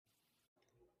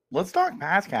Let's talk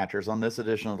pass catchers on this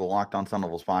edition of the Locked On Sun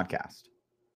Devils podcast.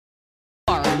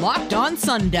 Are Locked On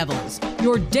Sun Devils,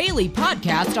 your daily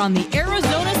podcast on the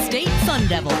Arizona State Sun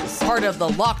Devils, part of the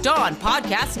Locked On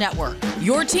Podcast Network,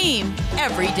 your team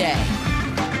every day.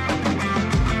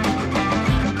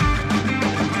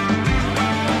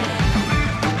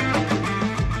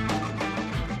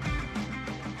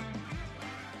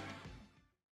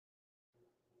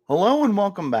 Hello and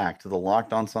welcome back to the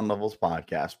Locked On Sun Devils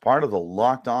podcast, part of the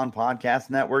Locked On Podcast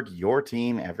Network, your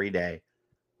team every day.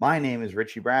 My name is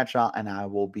Richie Bradshaw, and I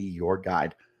will be your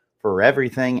guide for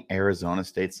everything Arizona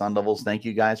State Sun Devils. Thank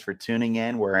you guys for tuning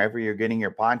in. Wherever you're getting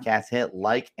your podcast, hit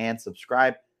like and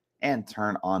subscribe and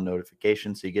turn on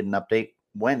notifications so you get an update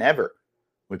whenever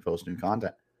we post new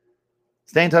content.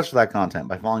 Stay in touch with that content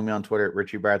by following me on Twitter at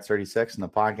RichieBrads36 and the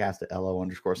podcast at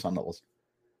LO_Sun Devils.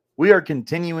 We are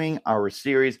continuing our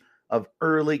series of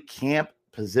early camp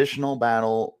positional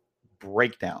battle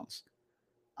breakdowns.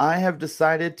 I have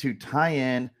decided to tie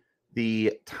in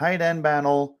the tight end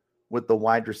battle with the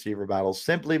wide receiver battle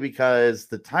simply because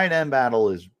the tight end battle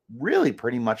is really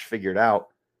pretty much figured out,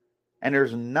 and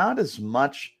there's not as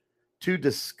much to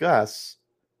discuss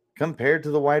compared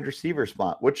to the wide receiver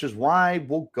spot, which is why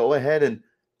we'll go ahead and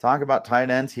talk about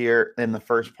tight ends here in the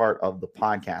first part of the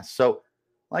podcast. So,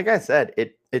 like I said,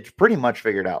 it's pretty much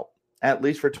figured out, at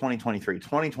least for 2023.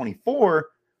 2024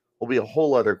 will be a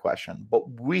whole other question, but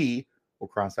we'll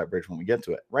cross that bridge when we get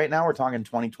to it. Right now, we're talking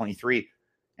 2023,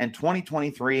 and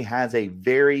 2023 has a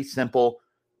very simple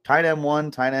tight end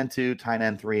 1, tight end 2, tight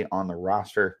end 3 on the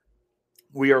roster.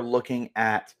 We are looking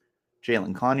at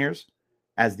Jalen Conyers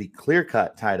as the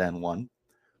clear-cut tight end 1.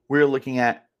 We're looking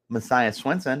at Messiah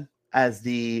Swinson as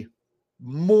the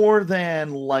more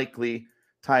than likely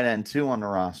tight end 2 on the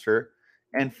roster.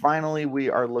 And finally, we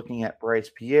are looking at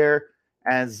Bryce Pierre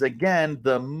as, again,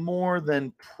 the more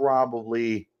than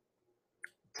probably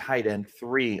tight end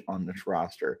 3 on this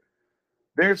roster.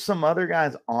 There's some other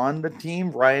guys on the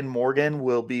team. Ryan Morgan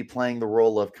will be playing the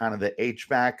role of kind of the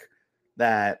H-back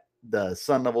that the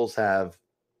Sun Devils have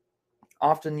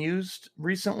often used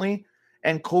recently.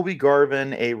 And Colby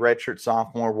Garvin, a redshirt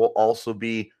sophomore, will also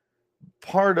be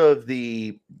part of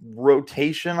the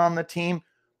rotation on the team.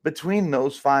 Between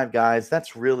those 5 guys,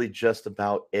 that's really just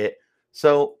about it.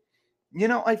 So,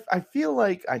 I feel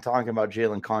like I talk about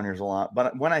Jalen Conyers a lot,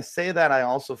 but when I say that, I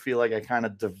also feel like I kind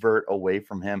of divert away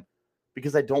from him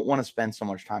because I don't want to spend so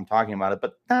much time talking about it.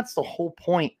 But that's the whole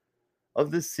point of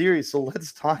this series. So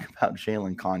let's talk about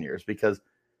Jalen Conyers, because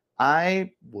I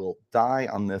will die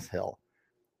on this hill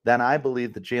that I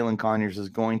believe that Jalen Conyers is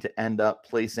going to end up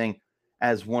placing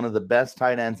as one of the best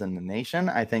tight ends in the nation.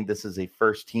 I think this is a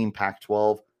first-team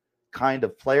Pac-12 kind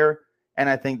of player, and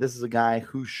I think this is a guy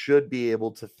who should be able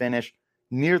to finish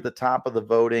near the top of the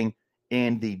voting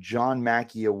in the John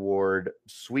Mackey Award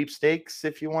sweepstakes,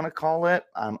 if you want to call it.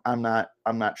 I'm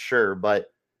not sure,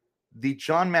 but the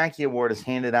John Mackey Award is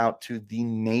handed out to the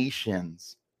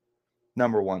nation's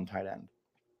number 1 tight end.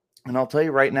 And I'll tell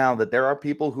you right now that there are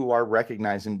people who are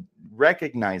recognizing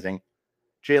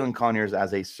Jalen Conyers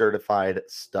as a certified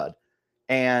stud.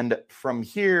 And from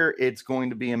here, it's going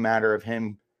to be a matter of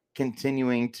him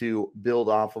continuing to build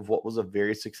off of what was a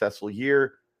very successful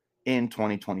year in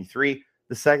 2023.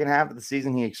 The second half of the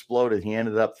season, he exploded. He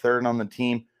ended up 3rd on the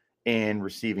team in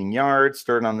receiving yards,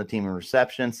 3rd on the team in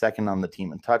reception, 2nd on the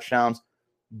team in touchdowns.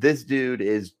 This dude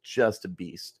is just a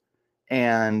beast.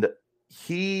 And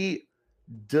he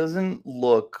doesn't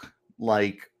look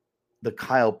like the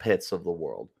Kyle Pitts of the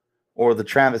world or the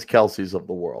Travis Kelce's of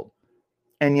the world.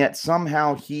 And yet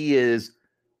somehow he is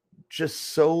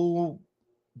just so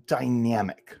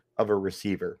dynamic of a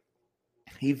receiver.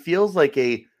 He feels like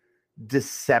a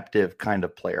deceptive kind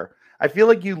of player. I feel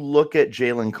like you look at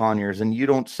Jalen Conyers and you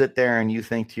don't sit there and you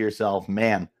think to yourself,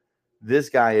 man, this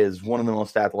guy is one of the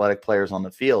most athletic players on the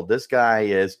field. This guy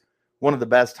is one of the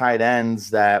best tight ends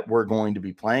that we're going to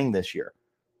be playing this year.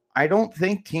 I don't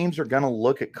think teams are going to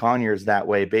look at Conyers that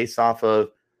way based off of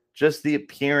just the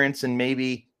appearance and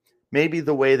maybe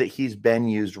the way that he's been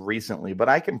used recently. But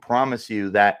I can promise you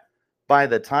that by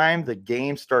the time the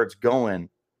game starts going,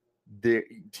 the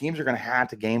teams are going to have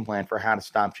to game plan for how to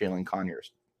stop Jalen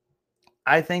Conyers.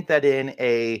 I think that in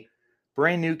a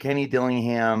brand new Kenny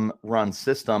Dillingham run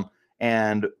system,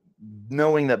 and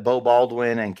knowing that Beau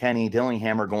Baldwin and Kenny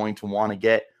Dillingham are going to want to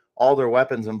get all their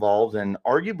weapons involved, and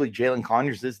arguably Jalen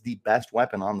Conyers is the best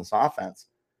weapon on this offense,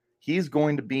 he's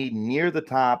going to be near the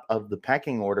top of the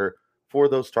pecking order for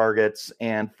those targets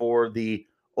and for the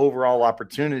overall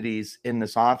opportunities in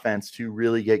this offense to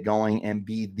really get going and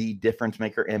be the difference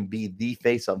maker and be the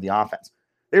face of the offense.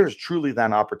 There is truly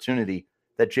that opportunity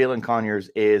that Jalen Conyers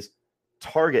is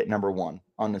target number one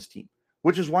on this team,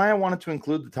 which is why I wanted to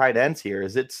include the tight ends here.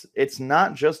 Is it's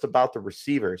not just about the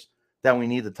receivers that we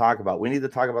need to talk about. We need to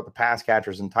talk about the pass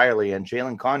catchers entirely, and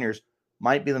Jalen Conyers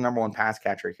might be the number one pass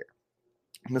catcher here.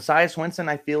 Messiah Swinson,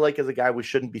 I feel like, is a guy we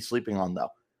shouldn't be sleeping on,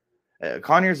 though.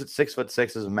 Conyers at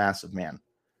 6'6" is a massive man.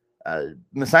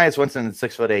 Messiah Swinson at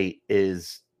 6'8"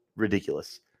 is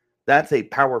ridiculous. That's a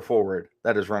power forward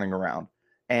that is running around.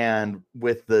 And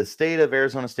with the state of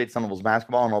Arizona State Sun Devils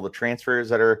basketball and all the transfers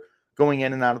that are going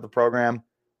in and out of the program,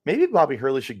 maybe Bobby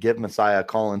Hurley should give Messiah a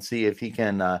call and see if he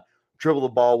can dribble the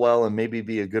ball well and maybe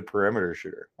be a good perimeter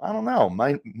shooter. I don't know.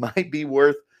 Might be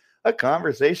worth a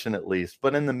conversation at least.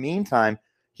 But in the meantime,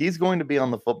 he's going to be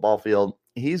on the football field.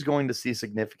 He's going to see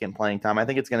significant playing time. I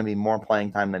think it's going to be more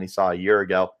playing time than he saw a year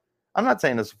ago. I'm not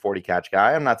saying this is a 40 catch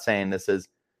guy. I'm not saying this is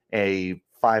a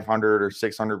 500 or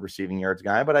 600 receiving yards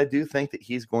guy, but I do think that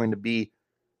he's going to be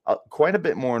quite a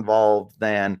bit more involved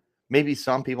than maybe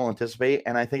some people anticipate,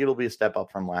 and I think it'll be a step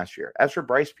up from last year. As for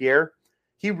Bryce Pierre,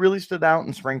 he really stood out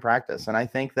in spring practice, and I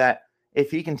think that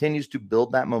if he continues to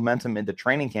build that momentum into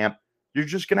training camp, you're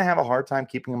just going to have a hard time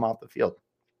keeping him off the field.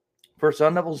 For a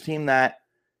Sun Devils team that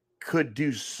could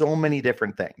do so many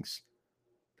different things,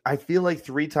 I feel like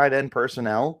 3 tight end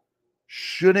personnel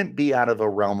shouldn't be out of the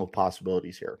realm of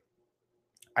possibilities here.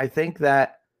 I think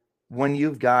that when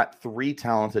you've got 3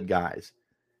 talented guys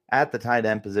at the tight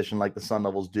end position like the Sun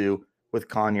Devils do with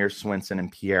Conyers, Swinson,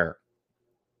 and Pierre,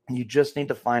 you just need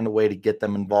to find a way to get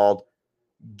them involved,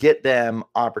 get them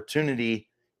opportunity,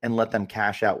 and let them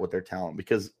cash out with their talent,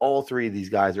 because all 3 of these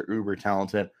guys are uber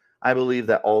talented. I believe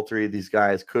that all 3 of these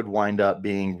guys could wind up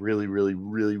being really, really,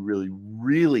 really, really,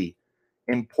 really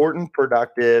important,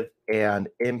 productive, and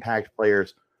impact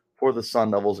players for the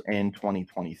Sun Devils in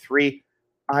 2023.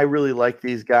 I really like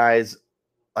these guys.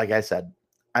 Like I said,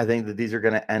 I think that these are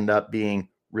going to end up being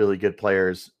really good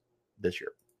players this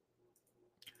year.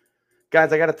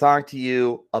 Guys, I got to talk to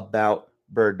you about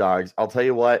Bird Dogs. I'll tell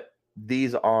you what,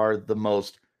 these are the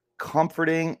most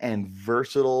comforting and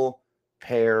versatile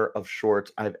pair of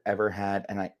shorts I've ever had,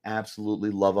 and I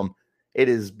absolutely love them. It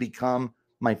has become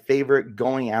my favorite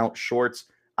going out shorts.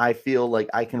 I feel like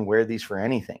I can wear these for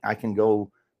anything. I can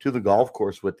go to the golf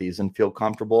course with these and feel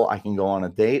comfortable. I can go on a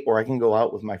date, or I can go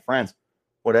out with my friends.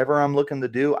 Whatever I'm looking to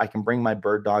do, I can bring my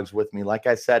Bird Dogs with me. Like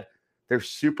I said, they're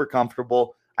super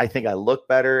comfortable. I think I look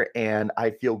better, and I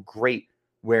feel great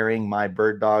wearing my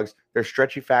Bird Dogs. Their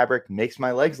stretchy fabric makes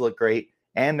my legs look great,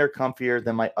 and they're comfier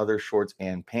than my other shorts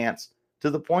and pants, to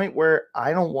the point where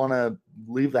I don't want to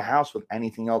leave the house with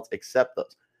anything else except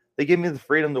those. They give me the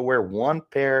freedom to wear one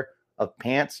pair of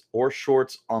pants or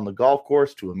shorts on the golf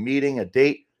course, to a meeting, a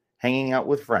date, hanging out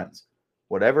with friends.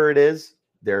 Whatever it is,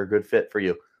 they're a good fit for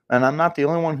you. And I'm not the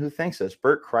only one who thinks this.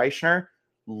 Bert Kreischer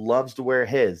loves to wear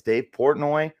his. Dave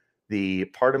Portnoy, the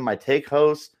Part of My Take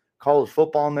host, college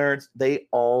football nerds, they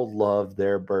all love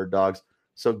their Bird Dogs.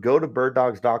 So go to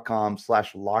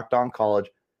birddogs.com/lockedoncollege,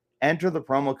 enter the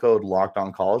promo code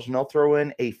LockedOnCollege, and they'll throw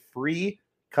in a free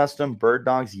custom Bird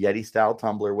Dogs Yeti style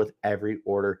tumbler with every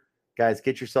order. Guys,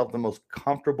 get yourself the most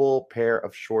comfortable pair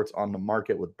of shorts on the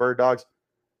market with Bird Dogs.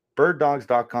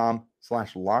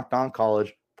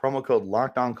 birddogs.com/lockedoncollege, promo code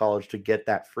LockedOnCollege to get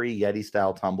that free Yeti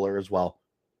style tumbler as well.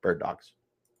 Bird Dogs.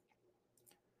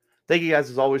 Thank you guys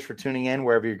as always for tuning in.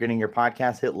 Wherever you're getting your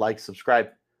podcast, hit like,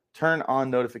 subscribe, turn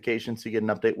on notifications so you get an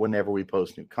update whenever we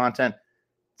post new content.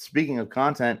 Speaking of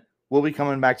content, we'll be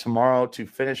coming back tomorrow to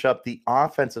finish up the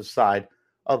offensive side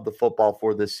of the football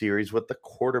for this series with the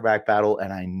quarterback battle,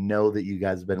 and I know that you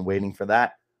guys have been waiting for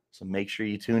that, so make sure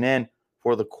you tune in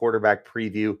for the quarterback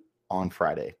preview on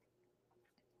Friday.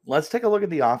 Let's take a look at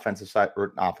the offensive side,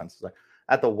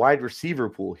 at the wide receiver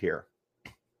pool here.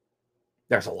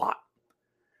 There's a lot.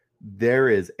 There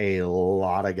is a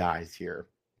lot of guys here,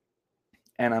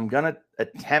 and I'm going to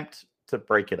attempt to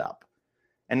break it up.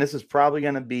 And this is probably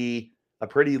going to be a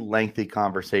pretty lengthy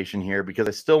conversation here, because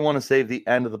I still want to save the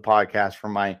end of the podcast for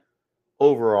my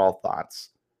overall thoughts.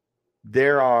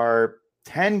 There are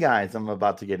 10 guys I'm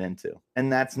about to get into,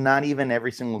 and that's not even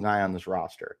every single guy on this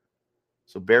roster.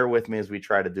 So bear with me as we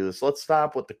try to do this. Let's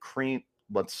start with the cream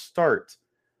of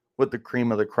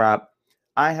the crop.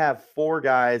 I have 4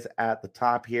 guys at the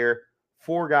top here,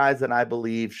 4 guys that I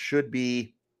believe should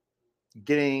be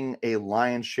getting a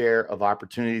lion's share of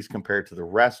opportunities compared to the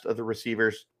rest of the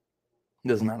receivers.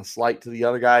 This is not a slight to the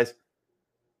other guys.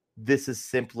 This is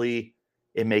simply,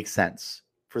 it makes sense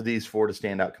for these 4 to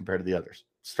stand out compared to the others.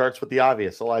 Starts with the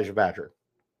obvious, Elijah Badger.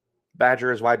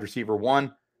 Badger is wide receiver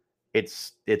 1.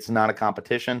 It's not a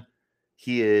competition.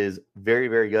 He is very,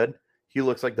 very good. He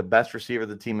looks like the best receiver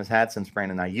the team has had since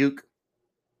Brandon Ayuk.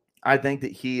 I think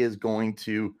that he is going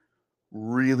to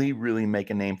really, really make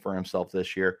a name for himself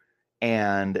this year.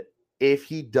 And if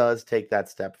he does take that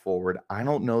step forward, I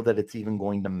don't know that it's even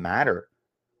going to matter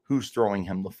who's throwing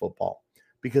him the football,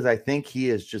 because I think he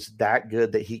is just that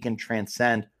good that he can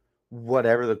transcend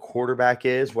whatever the quarterback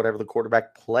is, whatever the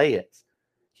quarterback play is.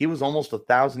 He was almost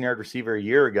 1,000-yard receiver a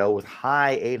year ago with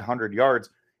high 800 yards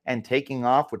and taking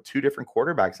off with 2 different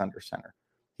quarterbacks under center.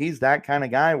 He's that kind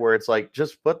of guy where it's like,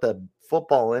 just put the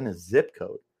football in his zip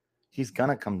code. He's going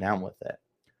to come down with it.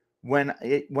 When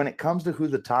it comes to who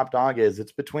the top dog is,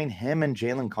 it's between him and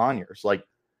Jalen Conyers. Like,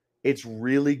 it's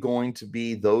really going to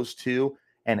be those two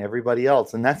and everybody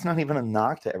else. And that's not even a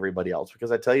knock to everybody else,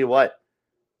 because I tell you what,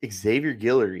 Xavier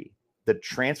Guillory, the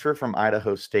transfer from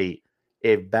Idaho State,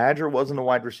 if Badger wasn't a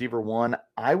wide receiver 1,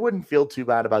 I wouldn't feel too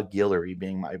bad about Guillory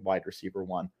being my wide receiver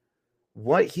 1.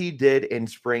 What he did in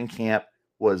spring camp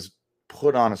was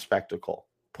put on a spectacle,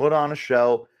 put on a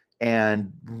show,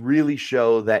 and really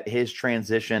show that his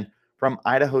transition from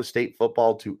Idaho State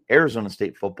football to Arizona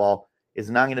State football is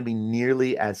not going to be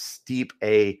nearly as steep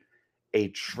a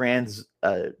transition.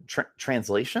 That's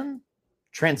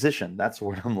the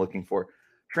word I'm looking for.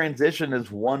 Transition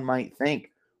as one might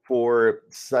think for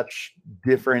such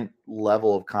different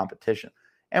level of competition.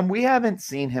 And we haven't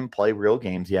seen him play real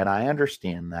games yet. I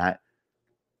understand that.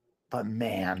 But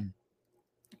man,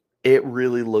 it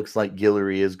really looks like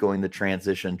Guillory is going to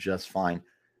transition just fine.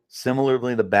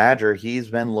 Similarly to Badger, he's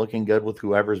been looking good with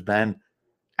whoever's been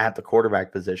at the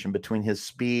quarterback position. Between his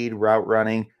speed, route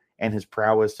running, and his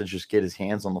prowess to just get his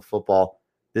hands on the football,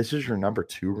 this is your number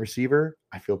 2 receiver.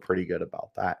 I feel pretty good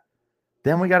about that.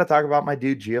 Then we got to talk about my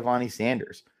dude, Giovanni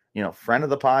Sanders, friend of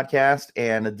the podcast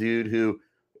and a dude who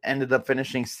ended up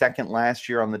finishing second last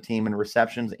year on the team in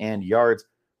receptions and yards,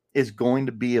 is going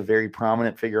to be a very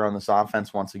prominent figure on this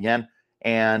offense once again.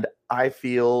 And I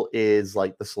feel is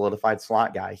like the solidified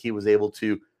slot guy. He was able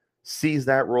to seize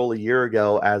that role a year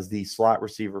ago as the slot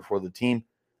receiver for the team.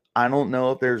 I don't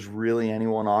know if there's really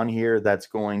anyone on here that's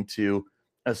going to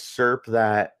usurp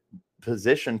that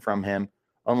position from him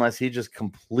unless he just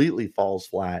completely falls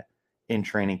flat in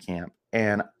training camp.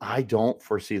 And I don't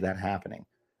foresee that happening.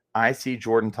 I see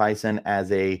Jordan Tyson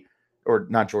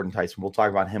not Jordan Tyson. We'll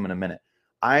talk about him in a minute.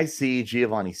 I see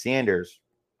Giovanni Sanders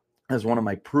as one of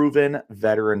my proven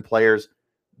veteran players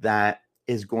that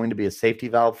is going to be a safety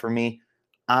valve for me.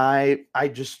 I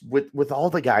just, with all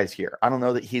the guys here, I don't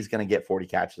know that he's going to get 40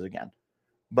 catches again,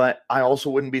 but I also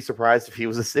wouldn't be surprised if he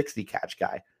was a 60 catch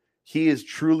guy. He is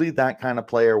truly that kind of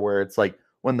player where it's like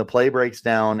when the play breaks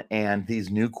down and these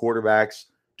new quarterbacks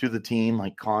to the team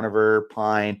like Conover,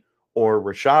 Pine, or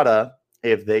Rashada,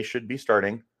 if they should be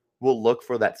starting, will look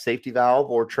for that safety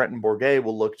valve, or Trenton Bourguet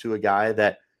will look to a guy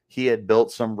that he had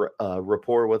built some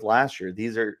rapport with last year.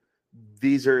 These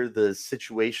are the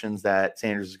situations that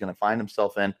Sanders is going to find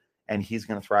himself in, and he's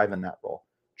going to thrive in that role.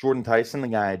 Jordan Tyson, the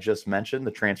guy I just mentioned,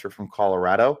 the transfer from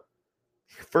Colorado,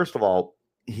 first of all,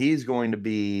 he's going to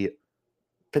be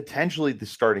potentially the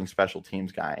starting special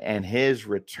teams guy, and his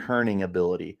returning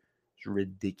ability is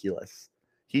ridiculous.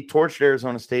 He torched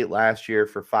Arizona State last year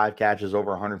for 5 catches,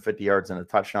 over 150 yards, and a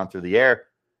touchdown through the air.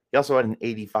 He also had an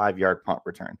 85-yard punt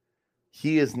return.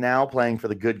 He is now playing for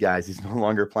the good guys. He's no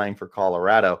longer playing for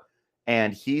Colorado,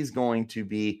 and he's going to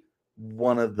be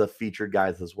one of the featured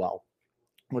guys as well.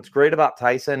 What's great about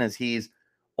Tyson is he's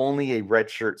only a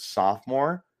redshirt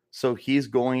sophomore, so he's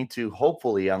going to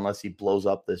hopefully, unless he blows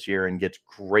up this year and gets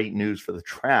great news for the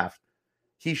draft,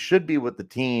 he should be with the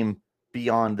team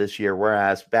beyond this year,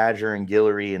 whereas Badger and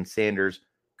Guillory and Sanders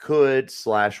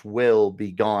could/will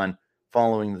be gone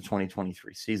following the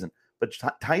 2023 season. But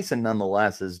Tyson,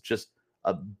 nonetheless, is just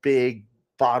a big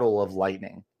bottle of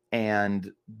lightning,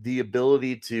 and the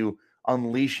ability to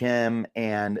unleash him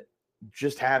and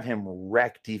just have him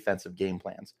wreck defensive game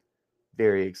plans.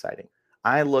 Very exciting.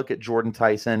 I look at Jordan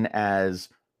Tyson as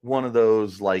one of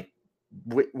those, like,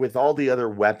 with all the other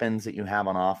weapons that you have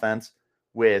on offense,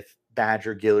 with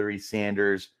Badger, Guillory,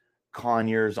 Sanders,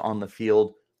 Conyers on the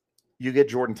field, you get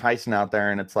Jordan Tyson out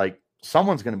there, and it's like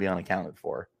someone's going to be unaccounted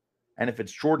for. And if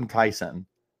it's Jordan Tyson,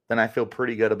 then I feel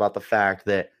pretty good about the fact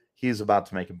that he's about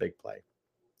to make a big play.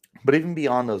 But even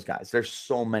beyond those guys, there's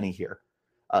so many here.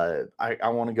 I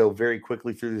want to go very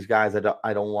quickly through these guys.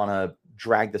 I don't want to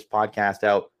drag this podcast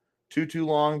out too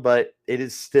long, but it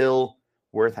is still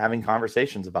worth having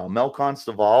conversations about. Melcon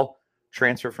Staval,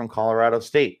 transfer from Colorado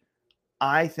State.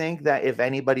 I think that if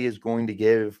anybody is going to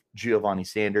give Giovanni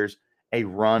Sanders a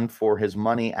run for his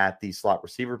money at the slot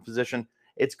receiver position,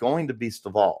 it's going to be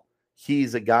Staval.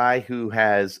 He's a guy who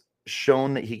has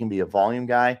shown that he can be a volume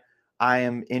guy. I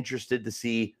am interested to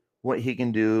see what he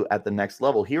can do at the next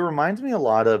level. He reminds me a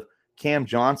lot of Cam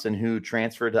Johnson, who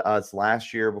transferred to us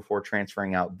last year before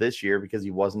transferring out this year because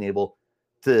he wasn't able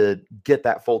to get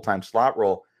that full-time slot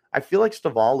role. I feel like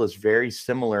Stovall is very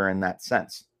similar in that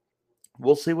sense.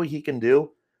 We'll see what he can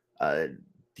do.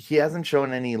 He hasn't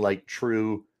shown any like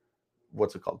true,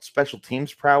 special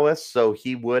teams prowess. So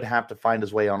he would have to find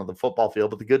his way onto the football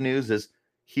field. But the good news is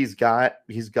he's got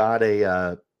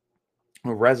a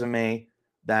resume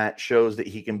that shows that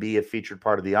he can be a featured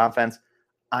part of the offense.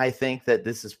 I think that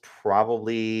this is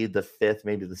probably the 5th,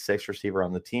 maybe the 6th receiver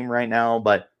on the team right now,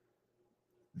 but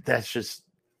that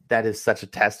is such a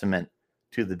testament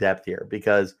to the depth here,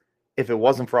 because if it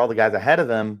wasn't for all the guys ahead of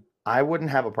him, I wouldn't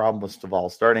have a problem with Stovall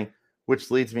starting,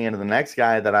 which leads me into the next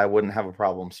guy that I wouldn't have a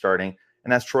problem starting,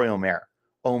 and that's Troy Omeire.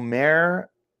 Omeire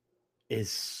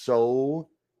is so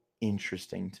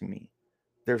interesting to me.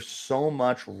 There's so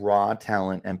much raw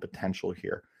talent and potential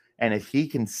here. And if he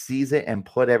can seize it and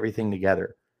put everything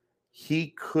together, he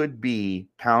could be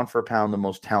pound for pound the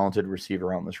most talented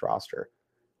receiver on this roster.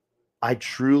 I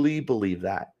truly believe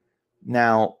that.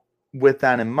 Now, with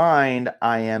that in mind,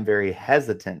 I am very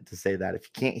hesitant to say that. If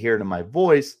you can't hear it in my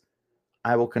voice,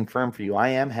 I will confirm for you. I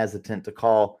am hesitant to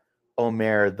call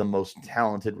Omeire the most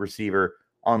talented receiver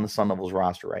on the Sun Devils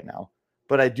roster right now.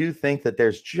 But I do think that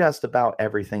there's just about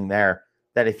everything there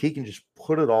that if he can just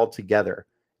put it all together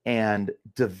and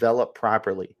develop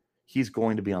properly, he's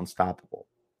going to be unstoppable.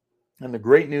 And the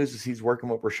great news is he's working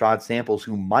with Rashad Samples,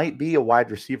 who might be a wide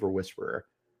receiver whisperer.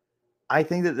 I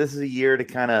think that this is a year to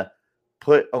kind of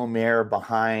put Omeire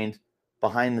behind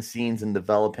the scenes and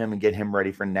develop him and get him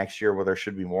ready for next year where there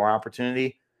should be more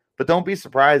opportunity. But don't be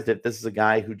surprised if this is a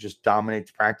guy who just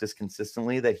dominates practice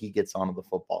consistently, that he gets onto the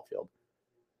football field.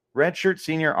 Redshirt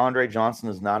senior Andre Johnson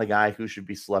is not a guy who should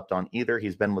be slept on either.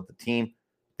 He's been with the team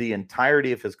the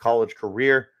entirety of his college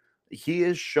career. He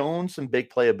has shown some big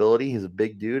playability. He's a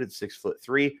big dude at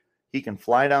 6'3". He can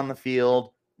fly down the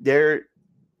field. There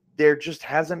just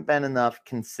hasn't been enough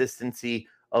consistency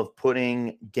of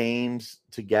putting games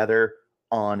together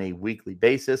on a weekly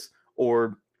basis,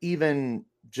 or even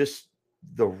just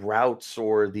the routes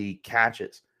or the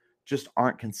catches just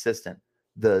aren't consistent.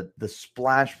 The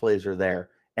splash plays are there.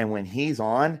 And when he's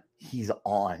on,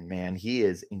 man. He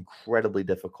is incredibly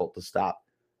difficult to stop.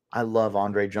 I love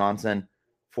Andre Johnson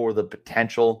for the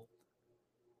potential.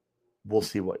 We'll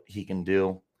see what he can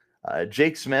do.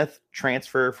 Jake Smith,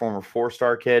 transfer, former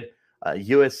 4-star kid.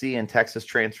 USC and Texas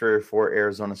transfer for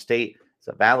Arizona State. He's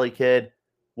a Valley kid.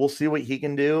 We'll see what he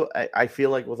can do. I feel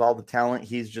like with all the talent,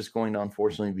 he's just going to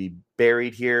unfortunately be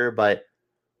buried here, but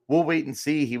we'll wait and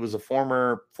see. He was a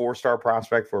former 4-star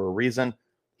prospect for a reason.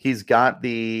 He's got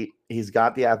the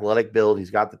athletic build.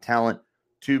 He's got the talent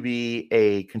to be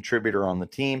a contributor on the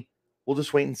team. We'll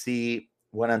just wait and see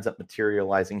what ends up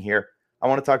materializing here. I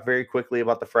want to talk very quickly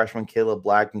about the freshmen Caleb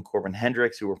Black and Corbin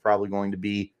Hendricks, who are probably going to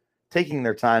be taking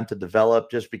their time to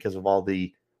develop just because of all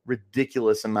the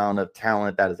ridiculous amount of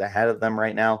talent that is ahead of them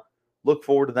right now. Look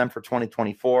forward to them for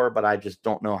 2024, but I just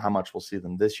don't know how much we'll see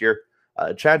them this year.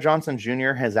 Chad Johnson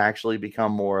Jr. has actually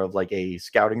become more of like a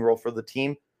scouting role for the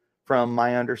team, from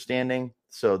my understanding.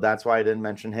 So that's why I didn't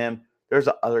mention him. There's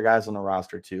other guys on the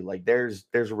roster too. Like there's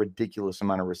a ridiculous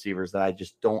amount of receivers that I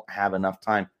just don't have enough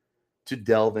time to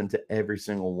delve into every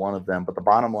single one of them. But the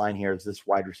bottom line here is this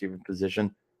wide receiver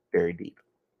position, very deep.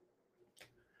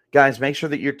 Guys, make sure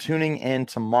that you're tuning in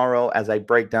tomorrow as I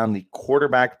break down the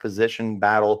quarterback position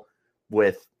battle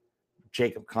with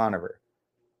Jacob Conover,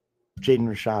 Jaden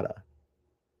Rashada,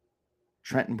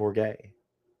 Trenton Bourget,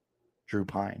 Drew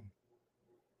Pine.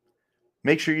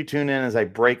 Make sure you tune in as I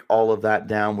break all of that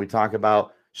down. We talk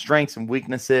about strengths and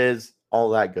weaknesses, all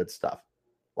that good stuff.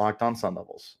 Locked on Sun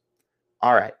Devils.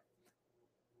 All right.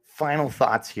 Final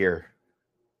thoughts here.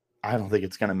 I don't think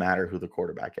it's going to matter who the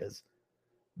quarterback is.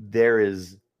 There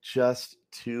is just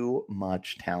too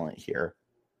much talent here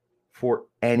for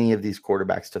any of these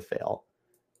quarterbacks to fail.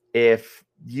 If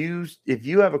you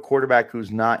have a quarterback who's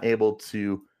not able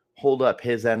to hold up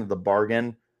his end of the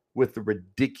bargain with the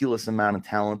ridiculous amount of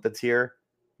talent that's here,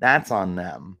 that's on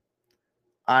them.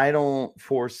 I don't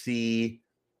foresee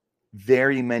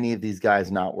very many of these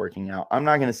guys not working out. I'm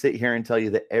not going to sit here and tell you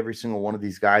that every single one of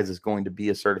these guys is going to be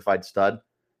a certified stud.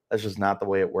 That's just not the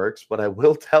way it works. But I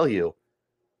will tell you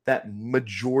that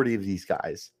majority of these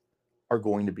guys are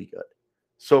going to be good.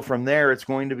 So from there, it's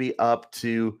going to be up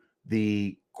to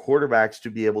the quarterbacks to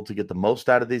be able to get the most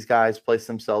out of these guys, place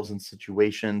themselves in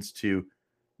situations to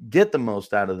get the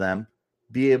most out of them,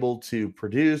 be able to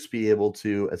produce, be able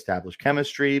to establish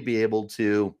chemistry, be able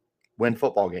to win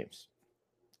football games.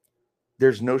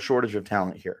 There's no shortage of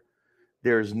talent here.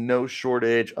 There's no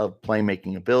shortage of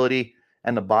playmaking ability.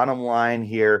 And the bottom line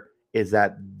here is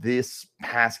that this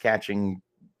pass catching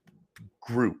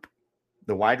group,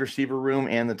 the wide receiver room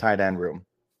and the tight end room,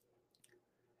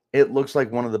 it looks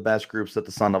like one of the best groups that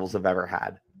the Sun Devils have ever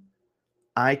had.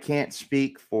 I can't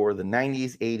speak for the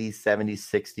 90s, 80s, 70s,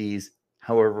 60s,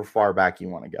 however far back you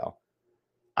want to go.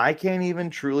 I can't even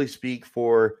truly speak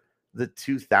for the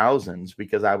 2000s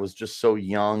because I was just so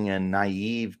young and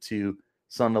naive to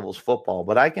Sun Devils football.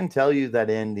 But I can tell you that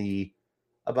in the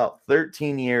about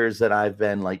 13 years that I've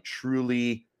been like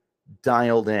truly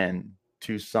dialed in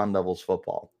to Sun Devils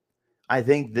football, I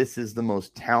think this is the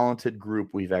most talented group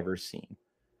we've ever seen.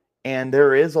 And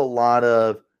there is a lot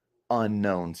of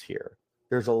unknowns here.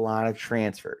 There's a lot of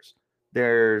transfers.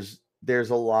 There's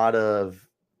a lot of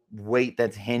weight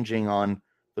that's hinging on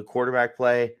the quarterback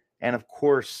play. And of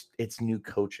course, it's new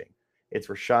coaching. It's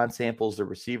Rashawn Samples, the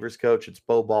receivers coach. It's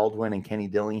Beau Baldwin and Kenny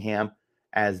Dillingham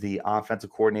as the offensive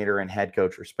coordinator and head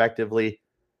coach, respectively.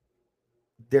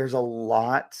 There's a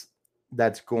lot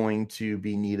that's going to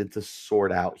be needed to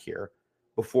sort out here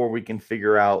before we can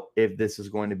figure out if this is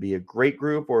going to be a great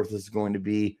group or if this is going to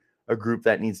be a group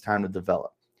that needs time to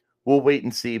develop. We'll wait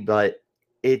and see, but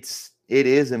it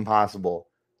is impossible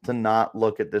to not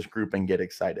look at this group and get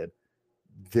excited.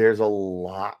 There's a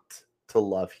lot to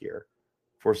love here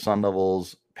for Sun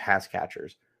Devils pass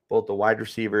catchers, both the wide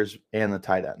receivers and the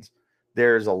tight ends.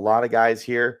 There's a lot of guys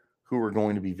here who are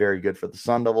going to be very good for the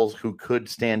Sun Devils, who could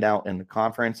stand out in the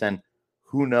conference and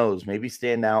who knows, maybe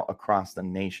stand out across the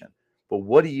nation. But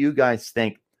what do you guys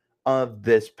think of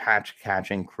this pass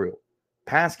catching crew?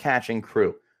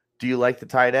 Do you like the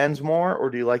tight ends more or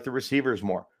do you like the receivers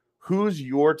more? Who's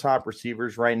your top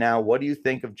receivers right now? What do you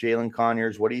think of Jalen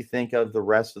Conyers? What do you think of the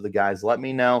rest of the guys? Let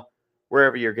me know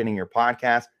wherever you're getting your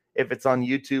podcast. If it's on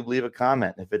YouTube, leave a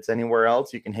comment. If it's anywhere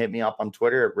else, you can hit me up on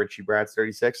Twitter at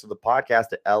RichieBrats36 or the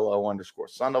podcast at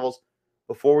LO_Sun Devils.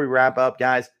 Before we wrap up,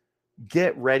 guys,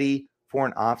 get ready for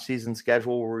an off-season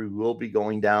schedule where we will be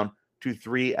going down to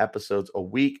 3 episodes a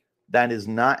week. That is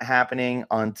not happening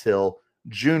until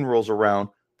June rolls around,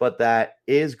 but that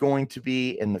is going to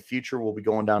be in the future. We'll be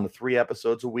going down to 3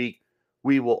 episodes a week.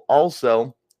 We will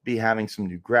also be having some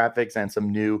new graphics and some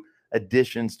new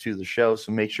additions to the show,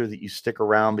 so make sure that you stick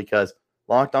around because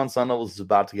Locked On Sun Devils is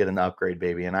about to get an upgrade,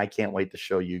 baby, and I can't wait to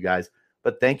show you guys.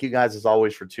 But thank you guys, as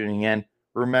always, for tuning in.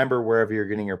 Remember, wherever you're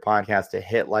getting your podcast, to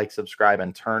hit like, subscribe,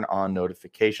 and turn on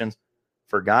notifications.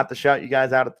 Forgot to shout you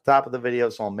guys out at the top of the video,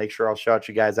 so I'll make sure I'll shout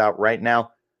you guys out right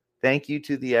now. Thank you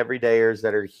to the everydayers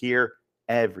that are here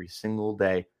every single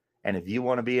day. And if you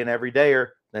want to be an everydayer,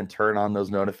 then turn on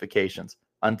those notifications.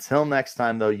 Until next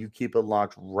time, though, you keep it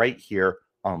locked right here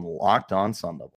on Locked On Sun Devils.